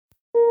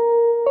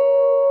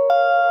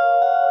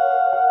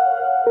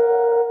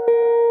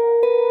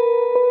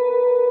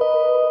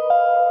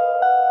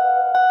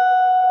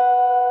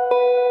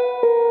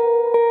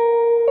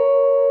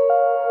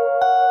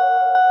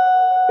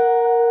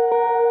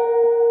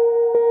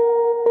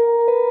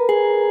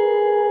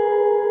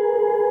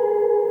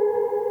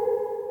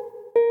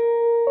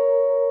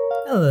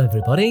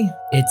everybody,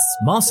 it's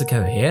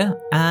Masako here,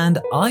 and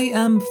I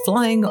am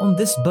flying on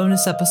this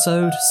bonus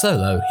episode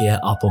solo here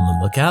up on the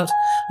lookout,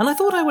 and I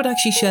thought I would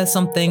actually share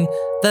something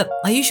that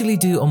I usually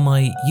do on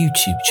my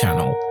YouTube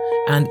channel.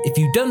 And if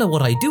you don't know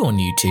what I do on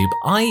YouTube,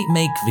 I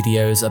make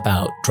videos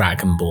about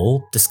Dragon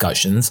Ball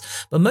discussions,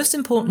 but most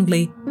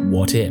importantly,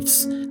 what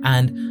ifs.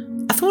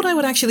 And I thought I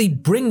would actually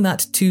bring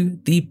that to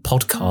the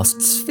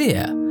podcast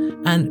sphere,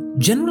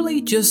 and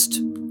generally just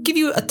give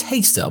you a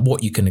taster of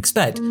what you can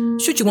expect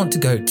should you want to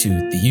go to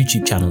the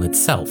YouTube channel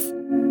itself.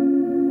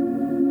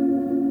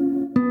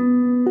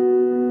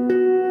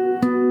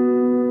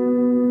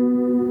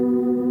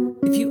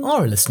 If you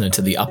are a listener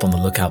to the Up on the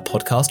Lookout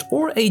podcast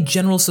or a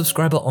general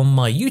subscriber on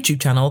my YouTube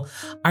channel,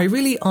 I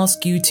really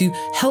ask you to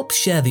help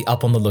share the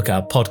Up on the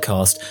Lookout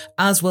podcast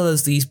as well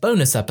as these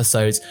bonus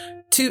episodes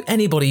to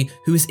anybody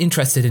who is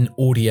interested in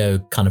audio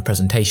kind of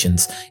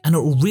presentations, and it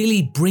will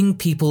really bring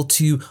people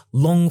to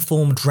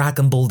long-form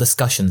Dragon Ball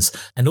discussions.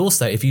 And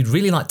also, if you'd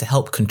really like to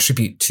help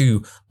contribute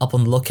to Up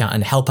on the Lookout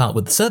and help out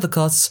with the server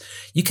costs,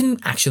 you can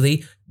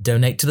actually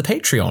donate to the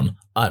Patreon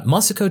at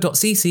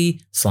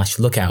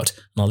masako.cc/lookout,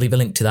 and I'll leave a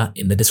link to that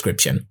in the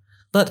description.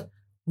 But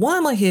why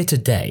am I here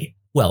today?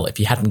 Well, if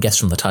you hadn't guessed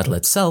from the title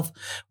itself,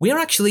 we are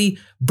actually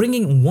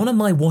bringing one of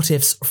my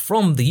what-ifs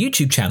from the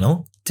YouTube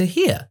channel to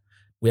here.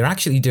 We're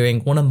actually doing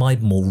one of my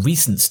more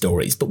recent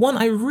stories, but one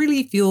I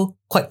really feel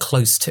quite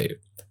close to.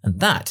 And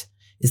that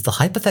is the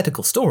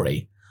hypothetical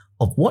story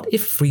of what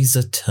if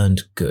Frieza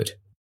turned good.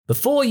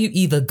 Before you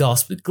either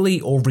gasp with glee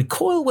or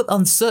recoil with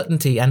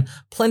uncertainty and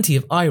plenty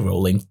of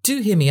eye-rolling, do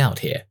hear me out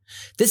here.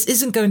 This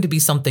isn't going to be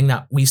something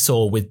that we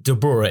saw with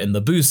Dabura in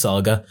the Buu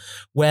saga,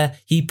 where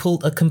he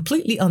pulled a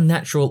completely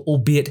unnatural,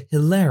 albeit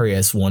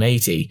hilarious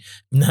 180.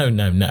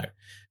 No.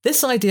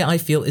 This idea, I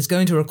feel, is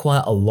going to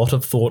require a lot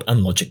of thought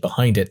and logic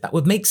behind it that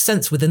would make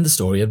sense within the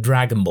story of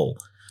Dragon Ball.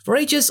 For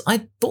ages,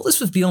 I thought this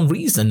was beyond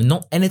reason and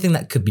not anything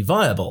that could be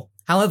viable.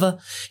 However,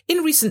 in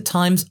recent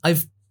times,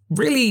 I've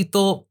really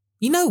thought,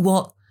 you know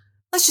what?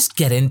 Let's just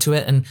get into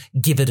it and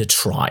give it a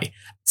try.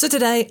 So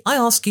today, I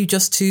ask you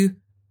just to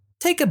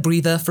take a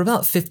breather for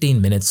about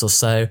 15 minutes or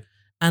so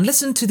and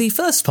listen to the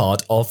first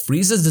part of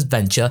Frieza's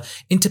adventure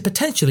into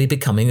potentially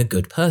becoming a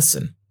good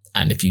person.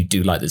 And if you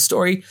do like this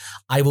story,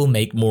 I will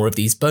make more of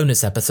these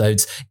bonus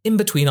episodes in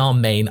between our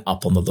main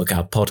Up on the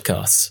Lookout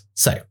podcasts.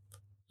 So,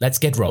 let's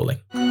get rolling.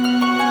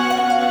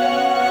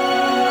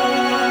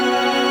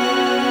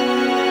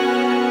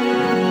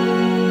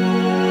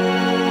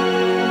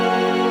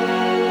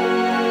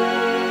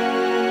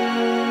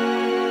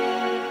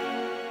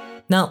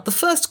 Now, the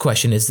first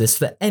question is this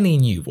for any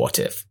new what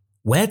if.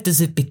 Where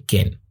does it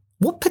begin?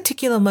 What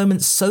particular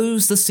moment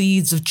sows the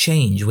seeds of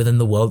change within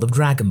the world of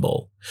Dragon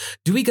Ball?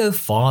 Do we go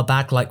far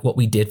back like what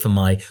we did for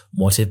my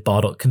What If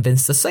Bardock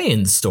Convinced the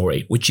Saiyans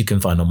story, which you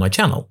can find on my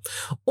channel?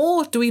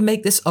 Or do we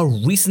make this a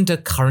recent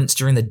occurrence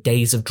during the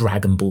days of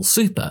Dragon Ball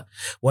Super,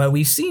 where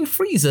we've seen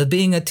Frieza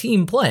being a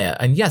team player,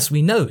 and yes,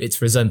 we know it's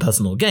for his own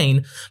personal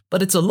gain,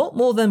 but it's a lot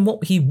more than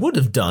what he would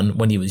have done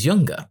when he was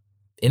younger.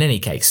 In any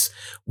case,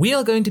 we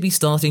are going to be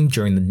starting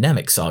during the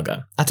Namek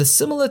saga, at a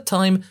similar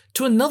time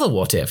to another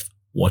what if.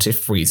 What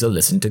if Frieza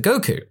listened to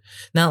Goku?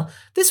 Now,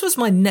 this was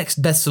my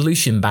next best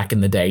solution back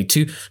in the day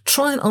to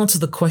try and answer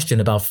the question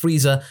about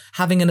Frieza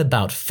having an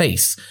about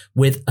face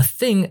with a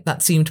thing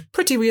that seemed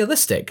pretty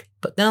realistic,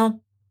 but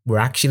now we're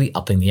actually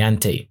upping the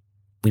ante.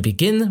 We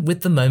begin with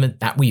the moment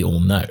that we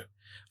all know.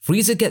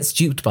 Frieza gets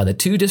duped by the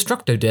two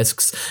Destructo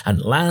discs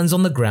and lands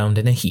on the ground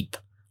in a heap.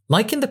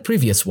 Like in the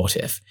previous what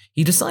if,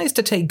 he decides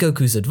to take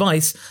Goku's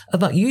advice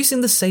about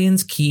using the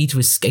Saiyan's ki to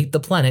escape the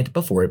planet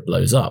before it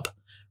blows up.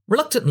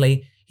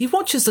 Reluctantly, he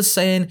watches the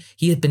Saiyan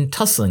he had been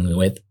tussling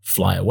with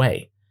fly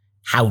away.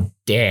 How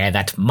dare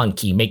that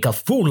monkey make a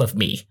fool of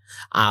me?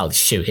 I'll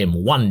show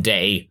him one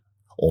day.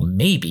 Or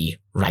maybe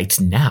right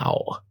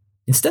now.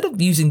 Instead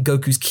of using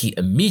Goku's ki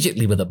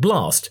immediately with a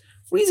blast,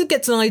 Frieza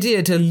gets an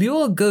idea to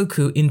lure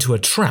Goku into a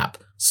trap,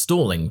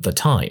 stalling for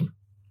time.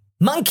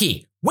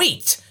 Monkey,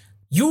 wait!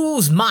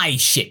 Use my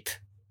ship!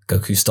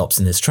 Goku stops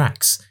in his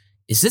tracks.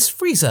 Is this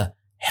Frieza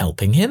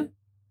helping him?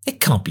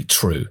 It can't be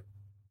true.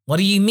 What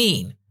do you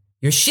mean?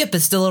 Your ship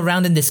is still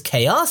around in this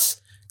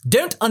chaos?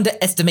 Don't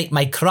underestimate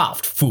my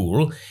craft,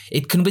 fool.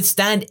 It can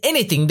withstand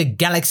anything the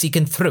galaxy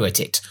can throw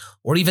at it,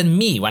 or even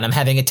me when I'm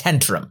having a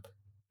tantrum.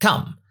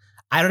 Come,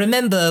 I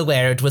remember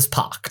where it was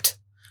parked.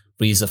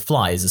 Frieza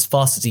flies as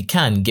fast as he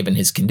can given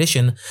his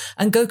condition,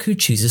 and Goku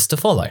chooses to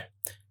follow.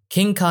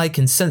 King Kai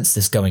can sense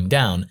this going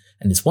down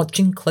and is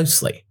watching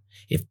closely.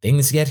 If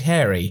things get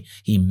hairy,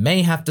 he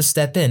may have to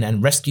step in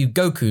and rescue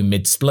Goku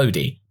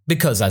mid-splody,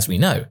 because as we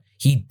know,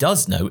 he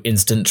does know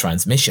instant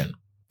transmission.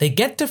 They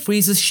get to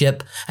Frieza's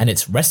ship and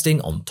it's resting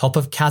on top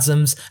of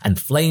chasms and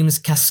flames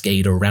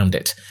cascade around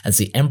it as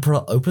the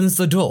Emperor opens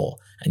the door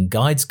and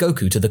guides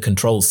Goku to the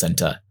control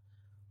center.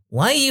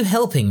 Why are you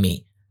helping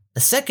me? A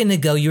second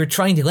ago you were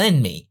trying to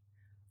end me.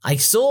 I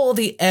saw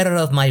the error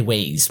of my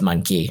ways,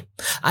 monkey.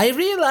 I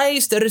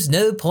realized there is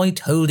no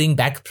point holding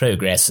back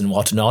progress and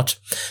whatnot.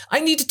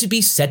 I needed to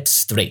be set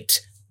straight.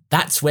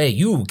 That's where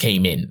you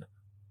came in.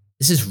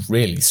 This is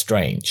really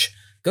strange.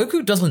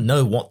 Goku doesn't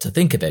know what to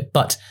think of it,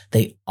 but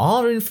they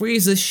are in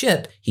Frieza's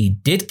ship, he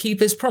did keep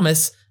his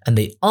promise, and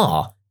they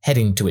are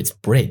heading to its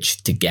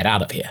bridge to get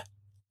out of here.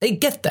 They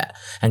get there,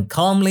 and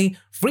calmly,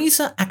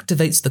 Frieza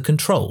activates the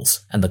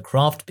controls, and the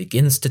craft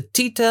begins to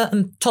teeter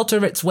and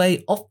totter its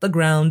way off the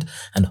ground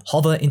and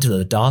hover into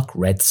the dark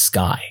red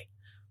sky.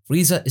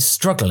 Frieza is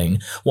struggling,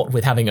 what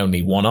with having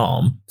only one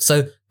arm,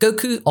 so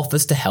Goku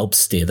offers to help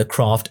steer the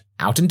craft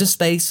out into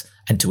space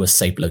and to a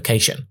safe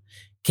location.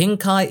 King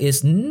Kai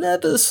is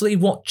nervously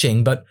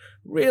watching, but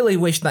really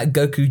wish that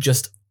Goku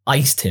just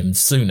iced him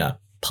sooner.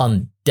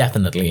 Pun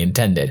definitely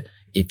intended.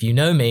 If you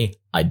know me,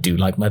 I do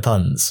like my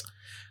puns.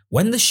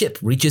 When the ship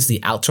reaches the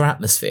outer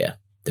atmosphere,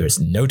 there is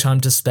no time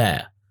to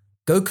spare.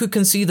 Goku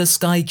can see the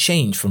sky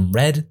change from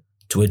red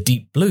to a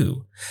deep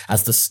blue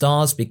as the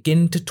stars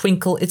begin to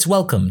twinkle its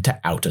welcome to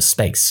outer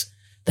space.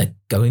 They're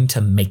going to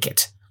make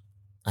it.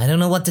 I don't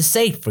know what to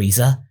say,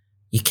 Frieza.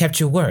 You kept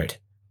your word.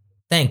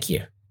 Thank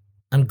you.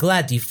 I'm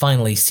glad you've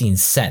finally seen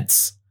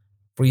sense.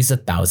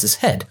 Frieza bows his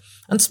head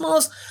and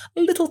smiles a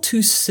little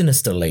too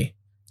sinisterly.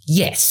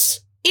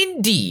 Yes,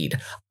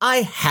 indeed,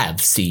 I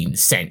have seen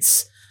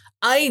sense.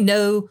 I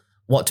know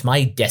what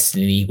my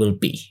destiny will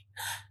be.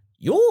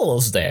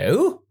 Yours,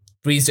 though?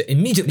 Frieza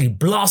immediately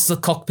blasts the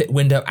cockpit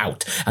window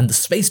out, and the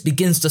space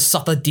begins to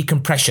suffer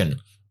decompression.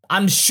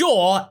 I'm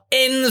sure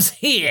ends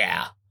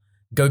here.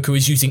 Goku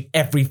is using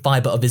every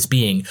fiber of his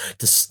being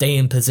to stay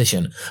in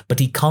position, but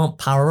he can't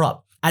power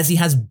up, as he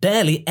has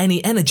barely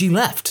any energy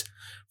left.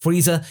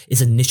 Frieza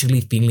is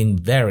initially feeling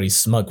very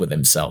smug with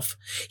himself.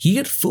 He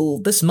had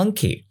fooled this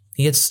monkey.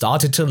 He had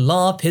started to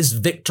laugh his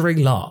victory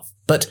laugh,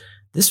 but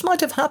this might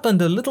have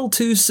happened a little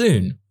too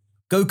soon.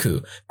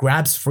 Goku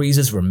grabs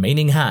Frieza's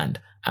remaining hand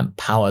and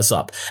powers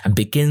up and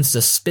begins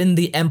to spin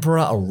the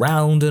Emperor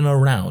around and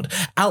around,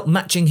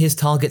 outmatching his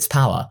target's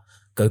power.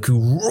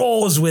 Goku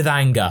roars with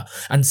anger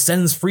and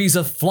sends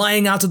Frieza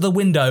flying out of the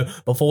window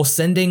before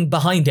sending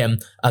behind him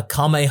a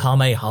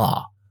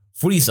Kamehameha.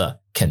 Frieza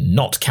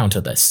cannot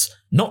counter this,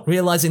 not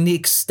realizing the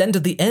extent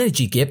of the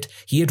energy gift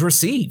he had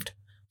received.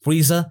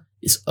 Frieza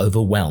is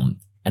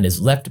overwhelmed and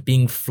is left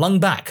being flung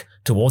back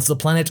towards the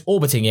planet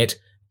orbiting it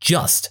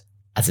just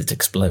as it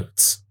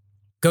explodes.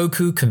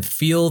 Goku can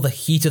feel the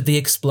heat of the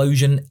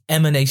explosion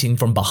emanating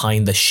from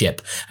behind the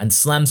ship and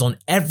slams on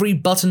every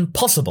button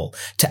possible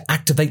to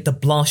activate the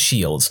blast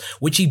shields,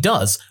 which he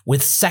does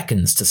with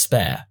seconds to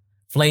spare,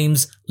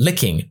 flames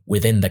licking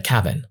within the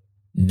cabin.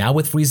 Now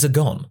with Frieza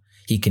gone,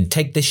 he can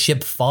take the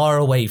ship far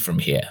away from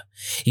here.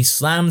 He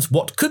slams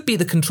what could be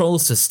the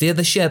controls to steer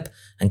the ship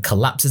and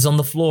collapses on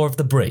the floor of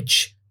the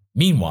bridge.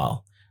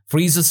 Meanwhile,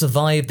 Frieza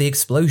survived the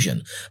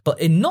explosion, but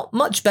in not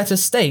much better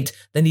state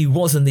than he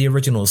was in the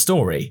original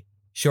story.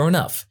 Sure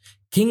enough,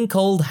 King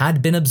Cold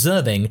had been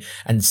observing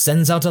and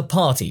sends out a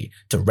party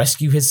to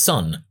rescue his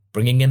son,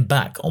 bringing him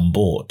back on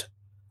board.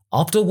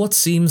 After what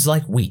seems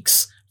like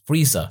weeks,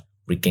 Frieza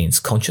regains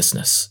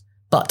consciousness,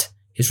 but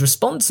his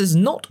response is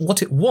not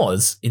what it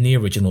was in the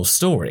original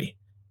story.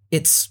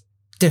 It's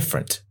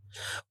different.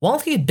 While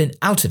he had been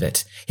out of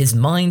it, his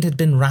mind had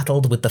been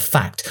rattled with the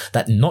fact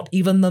that not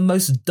even the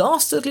most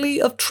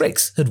dastardly of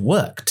tricks had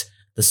worked.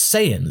 The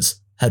Saiyans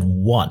had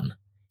won.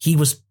 He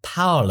was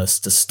powerless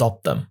to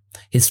stop them.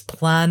 His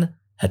plan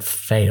had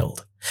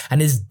failed,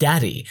 and his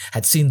daddy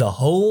had seen the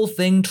whole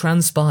thing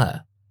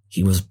transpire.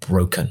 He was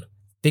broken,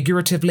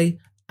 figuratively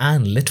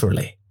and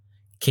literally.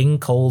 King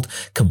Cold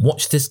can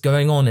watch this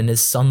going on in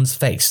his son's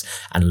face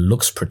and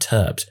looks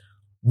perturbed.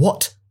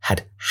 What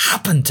had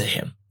happened to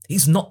him?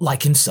 He's not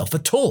like himself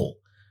at all.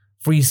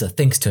 Frieza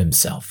thinks to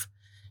himself,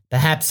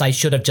 perhaps I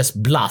should have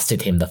just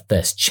blasted him the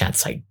first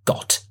chance I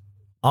got.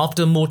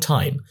 After more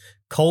time,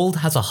 Cold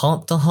has a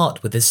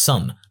heart-to-heart with his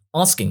son,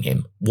 asking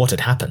him what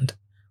had happened.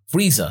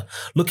 Frieza,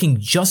 looking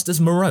just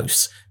as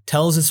morose,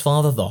 tells his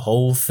father the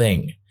whole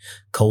thing.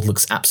 Cold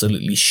looks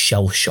absolutely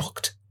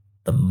shell-shocked.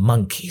 The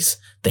monkeys,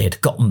 they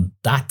had gotten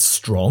that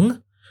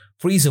strong?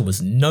 Frieza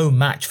was no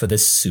match for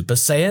this Super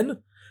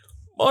Saiyan.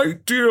 My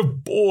dear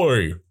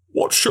boy,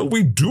 what shall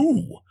we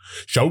do?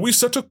 Shall we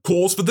set a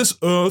course for this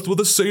Earth where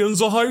the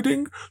Saiyans are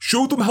hiding?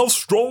 Show them how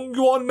strong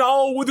you are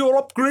now with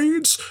your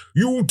upgrades?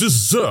 You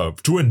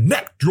deserve to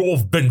enact your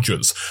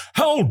vengeance.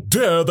 How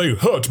dare they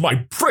hurt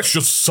my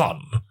precious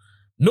son?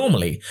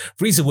 Normally,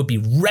 Frieza would be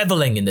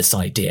reveling in this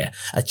idea,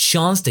 a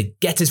chance to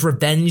get his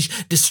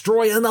revenge,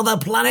 destroy another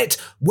planet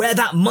where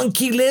that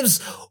monkey lives.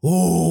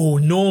 Oh,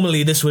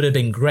 normally this would have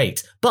been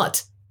great,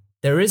 but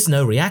there is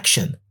no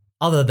reaction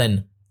other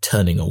than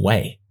turning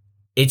away.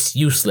 It's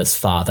useless,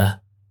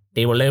 father.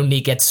 They will only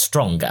get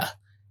stronger.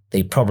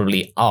 They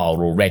probably are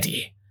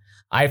already.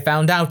 I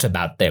found out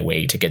about their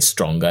way to get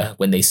stronger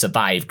when they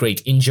survived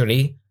great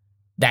injury.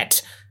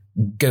 That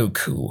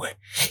Goku,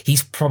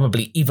 he's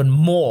probably even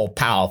more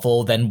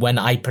powerful than when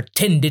I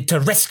pretended to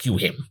rescue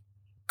him.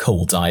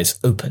 Cold's eyes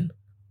open.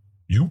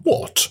 You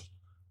what?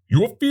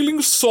 You are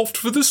feeling soft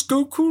for this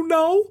Goku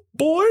now,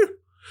 boy?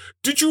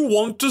 Did you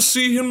want to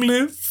see him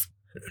live?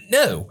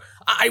 No,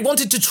 I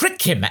wanted to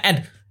trick him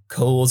and...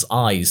 Cole's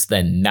eyes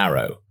then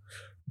narrow.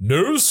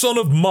 No son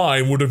of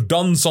mine would have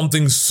done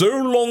something so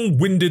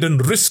long-winded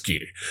and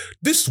risky.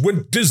 This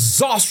went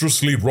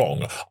disastrously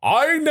wrong.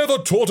 I never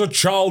taught a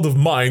child of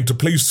mine to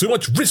place so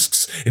much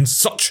risks in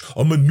such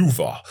a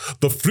maneuver.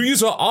 The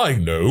Frieza I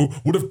know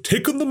would have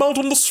taken them out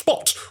on the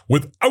spot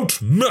without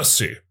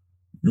mercy.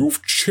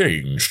 You've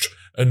changed,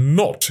 and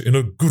not in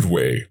a good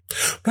way.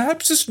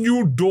 Perhaps this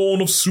new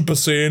dawn of Super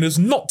Saiyan is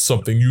not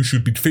something you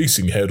should be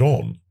facing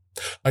head-on.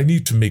 I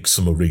need to make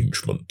some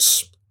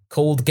arrangements.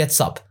 Cold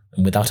gets up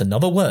and without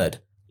another word,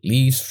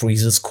 leaves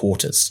Frieza's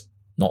quarters.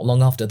 Not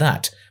long after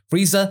that,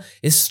 Frieza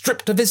is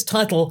stripped of his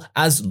title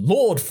as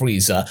Lord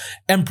Frieza,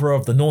 Emperor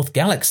of the North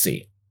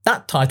Galaxy,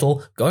 that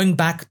title going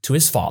back to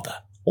his father,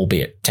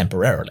 albeit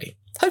temporarily.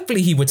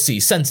 Hopefully he would see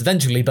sense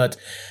eventually, but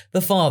the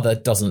father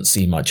doesn't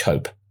see much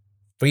hope.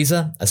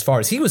 Frieza, as far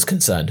as he was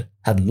concerned,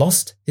 had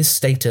lost his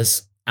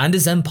status and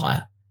his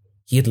empire.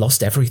 He had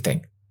lost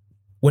everything.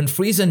 When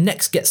Frieza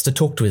next gets to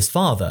talk to his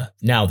father,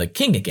 now the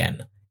king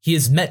again, he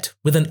is met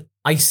with an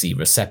icy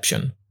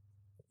reception.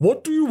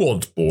 What do you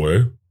want,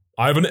 boy?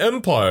 I have an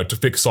empire to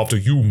fix after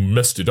you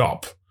messed it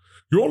up.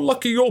 You're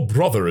lucky your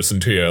brother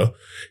isn't here.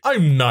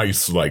 I'm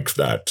nice like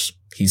that.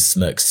 He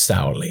smirks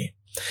sourly.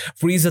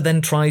 Frieza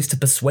then tries to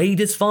persuade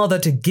his father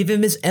to give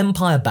him his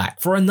empire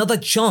back for another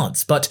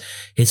chance, but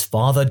his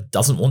father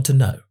doesn't want to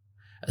know.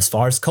 As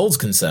far as Cole's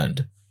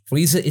concerned,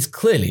 Frieza is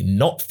clearly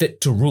not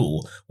fit to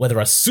rule where there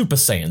are Super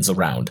Saiyans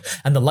around,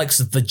 and the likes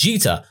of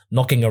Vegeta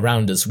knocking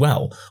around as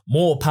well,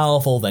 more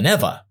powerful than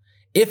ever.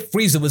 If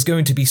Frieza was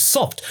going to be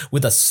soft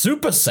with a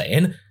Super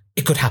Saiyan,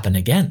 it could happen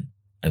again,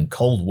 and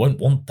Cole won't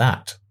want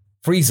that.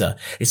 Frieza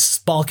is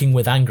sparking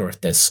with anger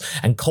at this,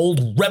 and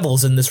Cole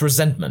revels in this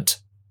resentment.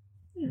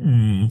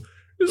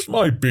 Is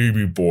my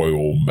baby boy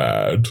all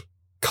mad?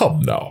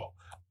 Come now.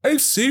 I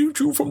saved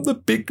you from the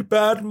big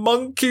bad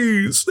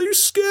monkeys. They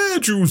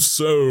scared you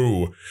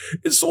so.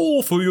 It's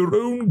all for your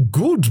own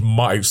good,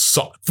 my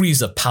son.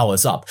 Frieza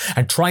powers up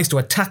and tries to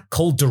attack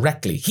Cole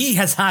directly. He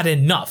has had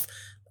enough.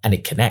 And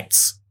it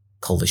connects.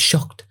 Cole is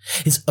shocked.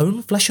 His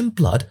own flesh and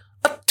blood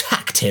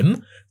attacked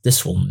him.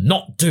 This will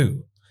not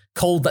do.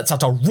 Cole lets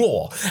out a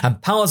roar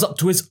and powers up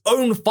to his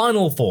own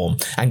final form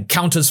and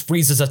counters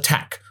Frieza's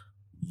attack.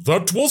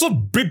 That was a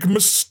big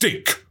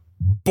mistake,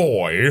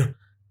 boy.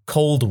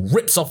 Cold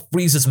rips off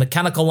Frieza's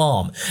mechanical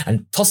arm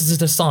and tosses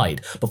it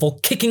aside before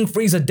kicking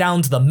Frieza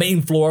down to the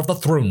main floor of the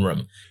throne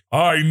room.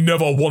 I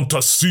never want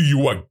to see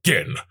you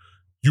again.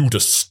 You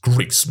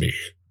disgrace me.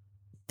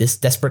 This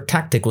desperate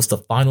tactic was the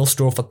final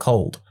straw for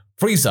Cold.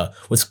 Frieza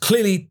was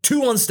clearly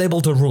too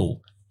unstable to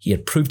rule. He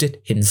had proved it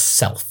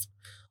himself.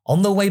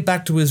 On the way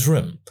back to his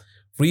room,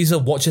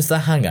 Frieza watches the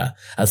hangar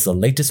as the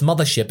latest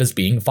mothership is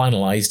being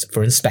finalized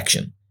for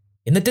inspection.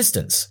 In the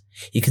distance,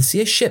 he can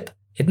see a ship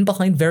hidden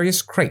behind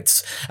various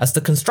crates as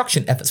the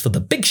construction efforts for the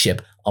big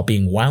ship are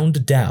being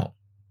wound down.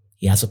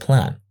 He has a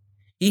plan.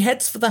 He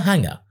heads for the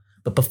hangar,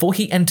 but before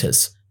he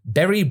enters,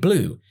 Berry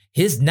Blue,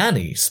 his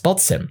nanny,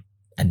 spots him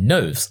and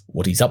knows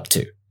what he's up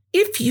to.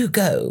 If you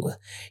go,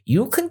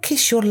 you can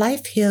kiss your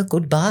life here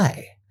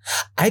goodbye.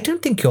 I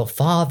don't think your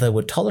father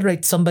would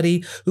tolerate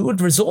somebody who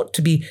would resort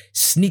to be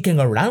sneaking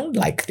around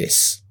like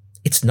this.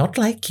 It's not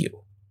like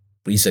you.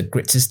 Frieza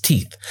grits his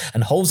teeth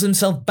and holds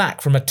himself back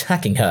from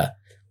attacking her.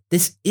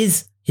 This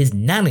is his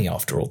nanny,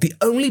 after all, the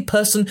only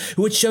person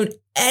who had shown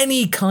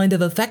any kind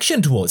of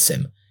affection towards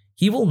him.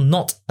 He will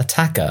not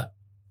attack her,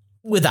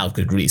 without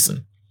good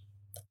reason.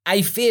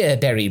 I fear,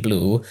 Berry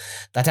Blue,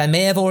 that I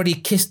may have already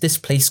kissed this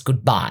place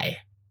goodbye.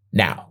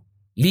 Now,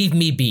 leave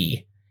me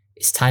be.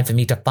 It's time for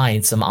me to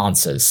find some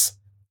answers.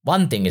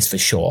 One thing is for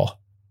sure,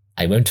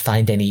 I won't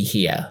find any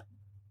here.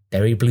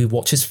 Berry Blue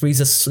watches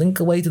Frieza slink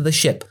away to the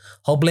ship,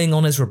 hobbling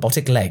on his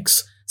robotic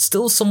legs,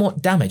 still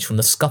somewhat damaged from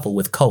the scuffle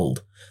with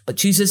Cold, but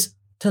chooses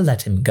to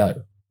let him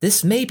go.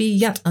 This may be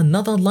yet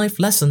another life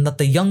lesson that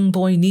the young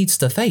boy needs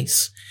to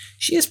face.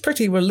 She is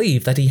pretty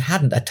relieved that he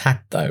hadn't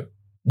attacked, though.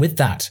 With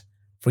that,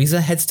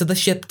 Frieza heads to the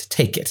ship to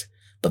take it,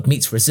 but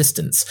meets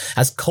resistance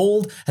as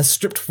Cold has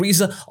stripped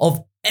Frieza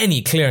of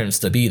any clearance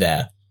to be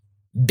there.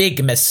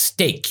 Big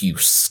mistake, you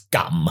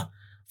scum.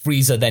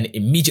 Frieza then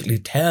immediately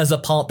tears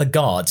apart the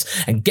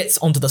guards and gets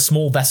onto the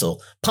small vessel,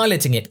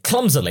 piloting it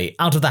clumsily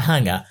out of the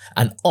hangar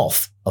and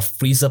off of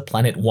Frieza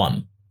Planet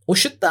 1. Or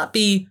should that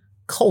be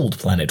Cold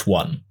Planet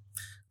 1?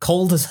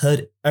 Cold has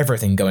heard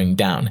everything going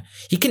down.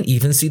 He can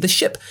even see the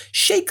ship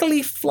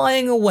shakily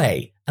flying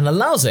away and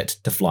allows it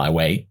to fly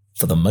away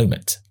for the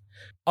moment.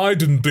 I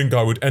didn't think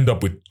I would end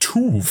up with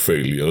 2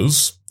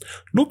 failures.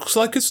 Looks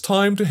like it's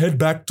time to head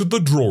back to the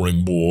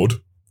drawing board.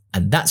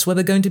 And that's where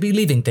we're going to be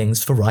leaving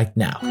things for right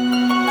now.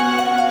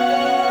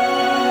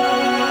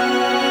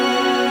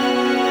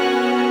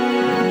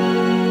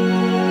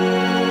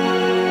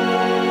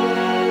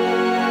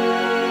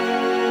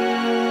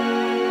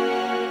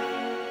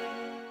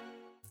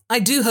 I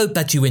do hope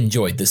that you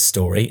enjoyed this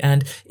story,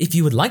 and if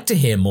you would like to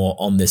hear more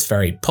on this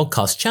very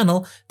podcast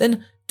channel,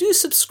 then do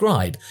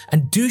subscribe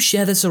and do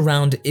share this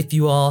around if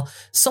you are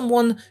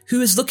someone who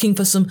is looking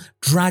for some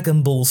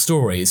Dragon Ball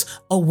stories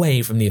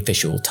away from the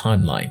official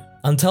timeline.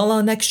 Until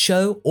our next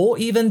show, or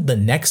even the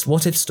next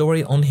What If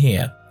story on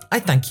here, I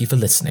thank you for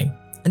listening,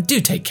 and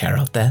do take care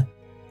out there.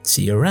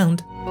 See you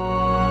around.